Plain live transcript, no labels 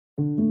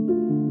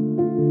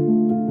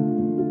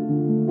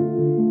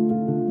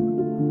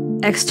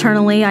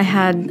Externally, I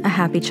had a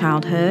happy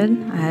childhood.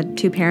 I had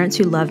 2 parents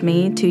who loved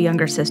me, 2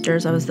 younger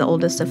sisters. I was the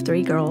oldest of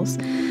 3 girls.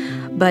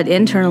 But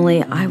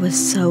internally, I was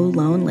so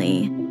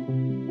lonely.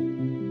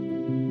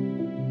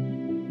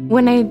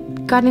 When I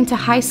got into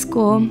high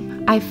school,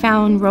 I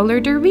found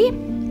roller derby,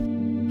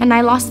 and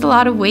I lost a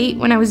lot of weight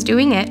when I was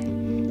doing it.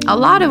 A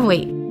lot of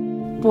weight.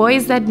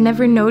 Boys that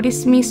never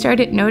noticed me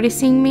started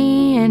noticing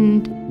me,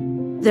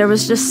 and there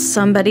was just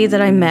somebody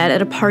that I met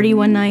at a party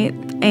one night,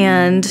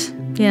 and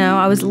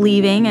I was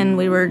leaving, and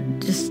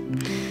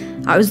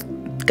I was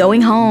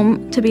going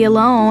home to be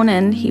alone,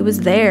 and he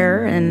was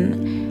there,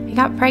 and I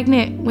got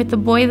pregnant with a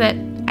boy that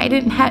I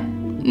didn't have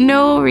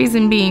no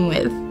reason being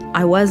with.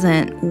 I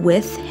wasn't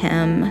with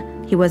him.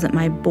 He wasn't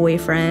my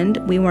boyfriend.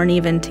 We weren't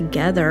even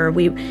together.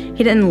 He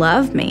didn't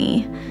love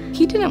me.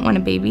 He didn't want a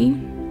baby.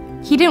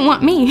 He didn't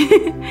want me.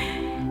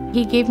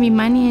 He gave me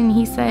money and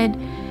he said,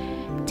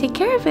 take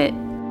care of it.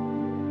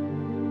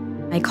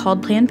 I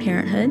called Planned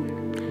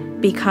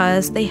Parenthood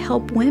because they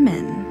help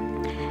women.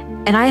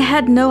 And I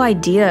had no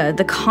idea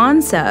the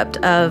concept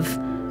of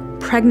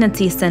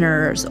pregnancy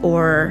centers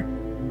or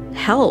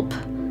help.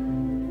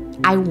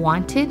 I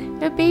wanted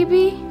a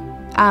baby.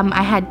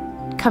 I had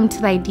come to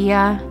the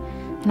idea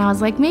and I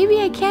was like, maybe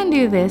I can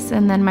do this.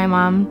 And then my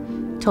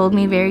mom told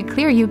me very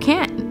clear, you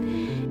can't.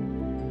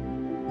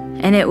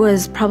 And it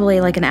was probably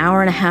like an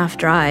 1.5-hour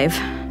drive,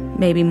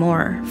 maybe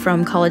more,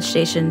 from College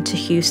Station to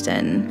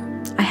Houston.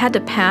 I had to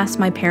pass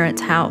my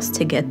parents' house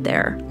to get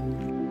there.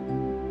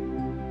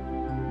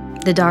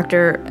 The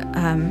doctor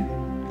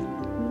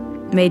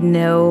made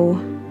no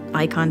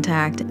eye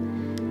contact.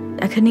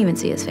 I couldn't even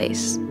see his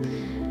face.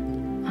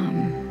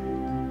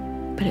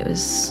 But it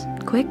was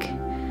quick.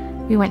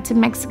 We went to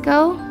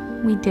Mexico,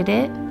 we did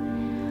it,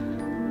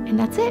 and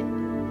that's it.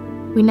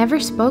 We never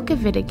spoke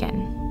of it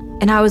again.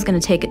 And I was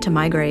gonna take it to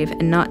my grave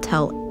and not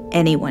tell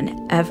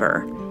anyone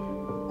ever.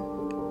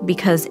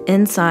 Because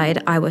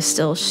inside I was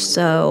still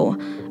so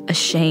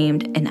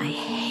ashamed and I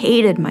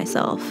hated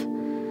myself.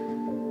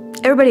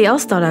 Everybody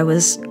else thought I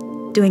was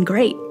doing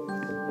great,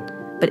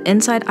 but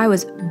inside I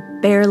was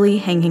barely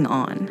hanging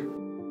on.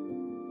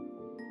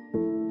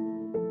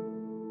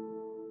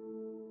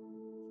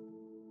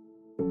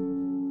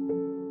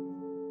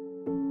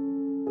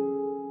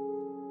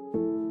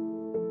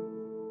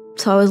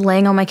 So I was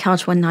laying on my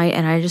couch one night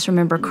and I just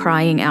remember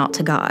crying out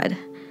to God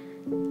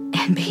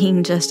and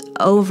being just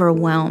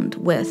overwhelmed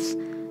with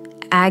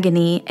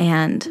agony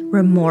and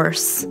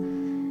remorse.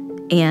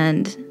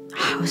 And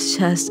I was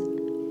just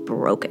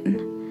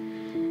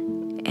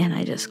broken. And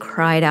I just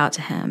cried out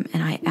to him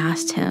and I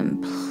asked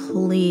him,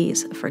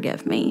 please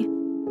forgive me.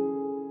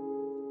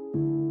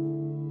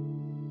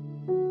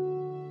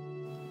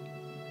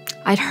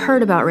 I'd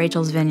heard about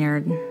Rachel's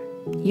Vineyard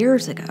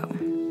years ago.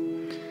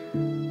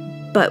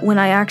 But when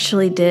I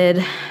actually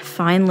did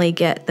finally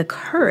get the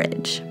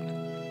courage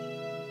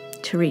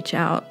to reach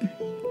out,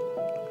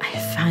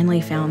 I finally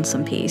found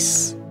some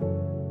peace.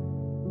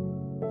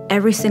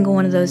 Every single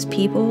one of those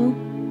people,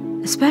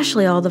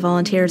 especially all the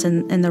volunteers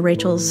and the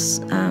Rachel's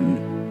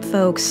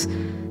folks,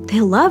 they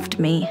loved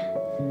me.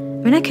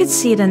 I mean, I could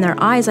see it in their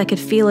eyes. I could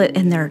feel it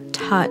in their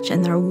touch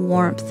and their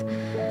warmth.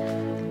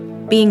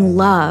 Being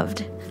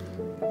loved,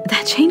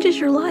 that changes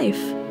your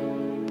life.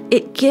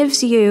 It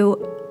gives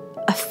you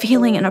a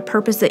feeling and a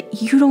purpose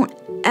that you don't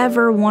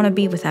ever want to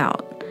be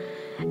without.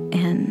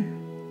 And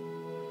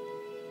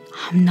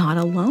I'm not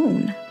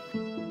alone.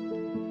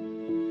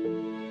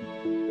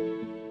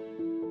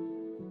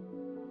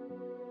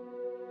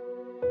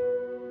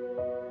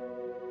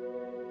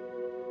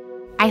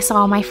 I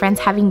saw all my friends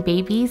having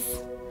babies,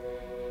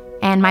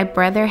 and my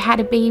brother had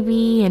a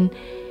baby, and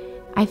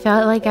I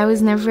felt like God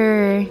was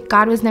never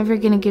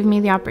going to give me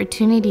the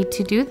opportunity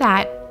to do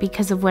that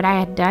because of what I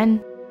had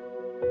done.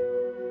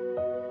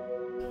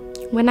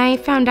 When I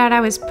found out I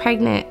was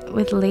pregnant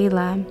with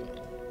Layla,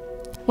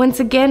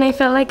 once again I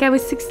felt like I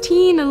was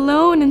 16,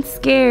 alone and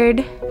scared.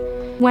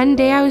 One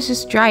day I was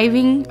just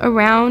driving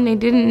around. I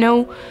didn't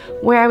know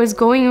where I was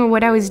going or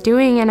what I was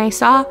doing, and I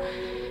saw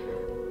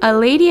a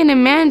lady and a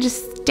man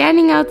just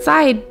standing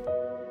outside.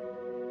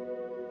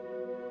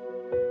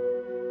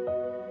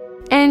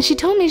 And she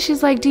told me,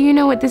 she's like, do you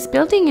know what this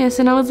building is?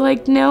 And I was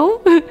like,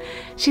 no.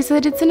 She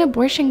said, it's an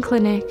abortion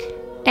clinic.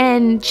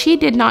 And she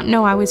did not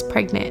know I was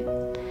pregnant.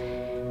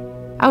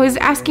 I was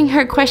asking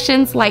her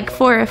questions like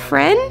for a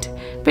friend,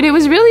 but it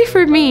was really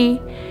for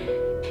me.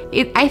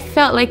 I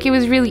felt like it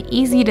was really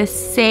easy to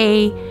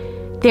say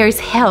there's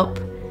help,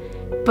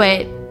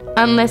 but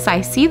unless I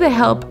see the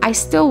help, I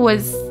still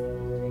wasn't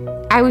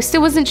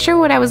sure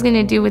what I was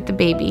gonna do with the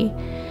baby.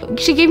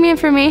 She gave me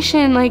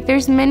information like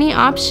there's many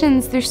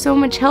options, there's so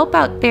much help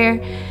out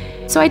there.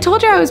 So I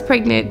told her I was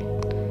pregnant,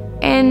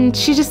 and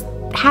she just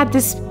had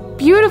this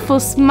beautiful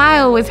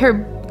smile with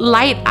her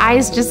light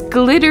eyes just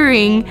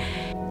glittering,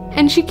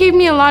 and she gave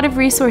me a lot of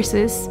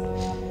resources.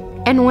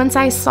 And once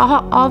I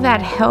saw all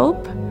that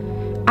help,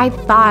 I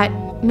thought,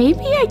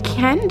 maybe I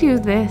can do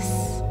this.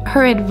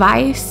 Her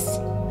advice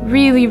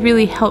really,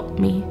 really helped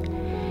me.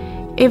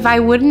 If I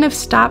wouldn't have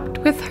stopped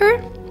with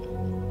her,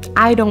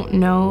 I don't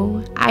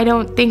know. I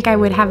don't think I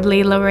would have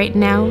Layla right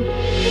now.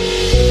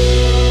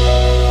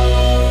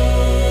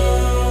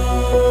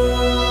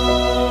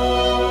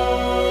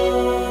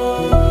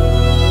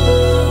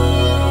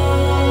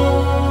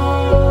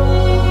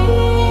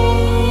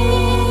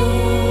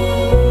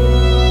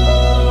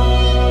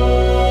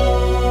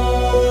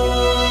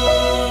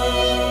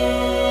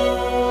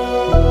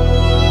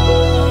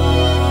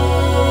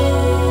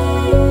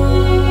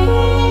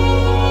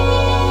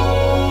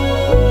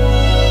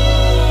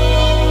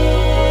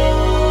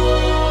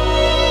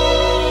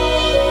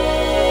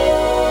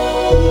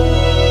 you.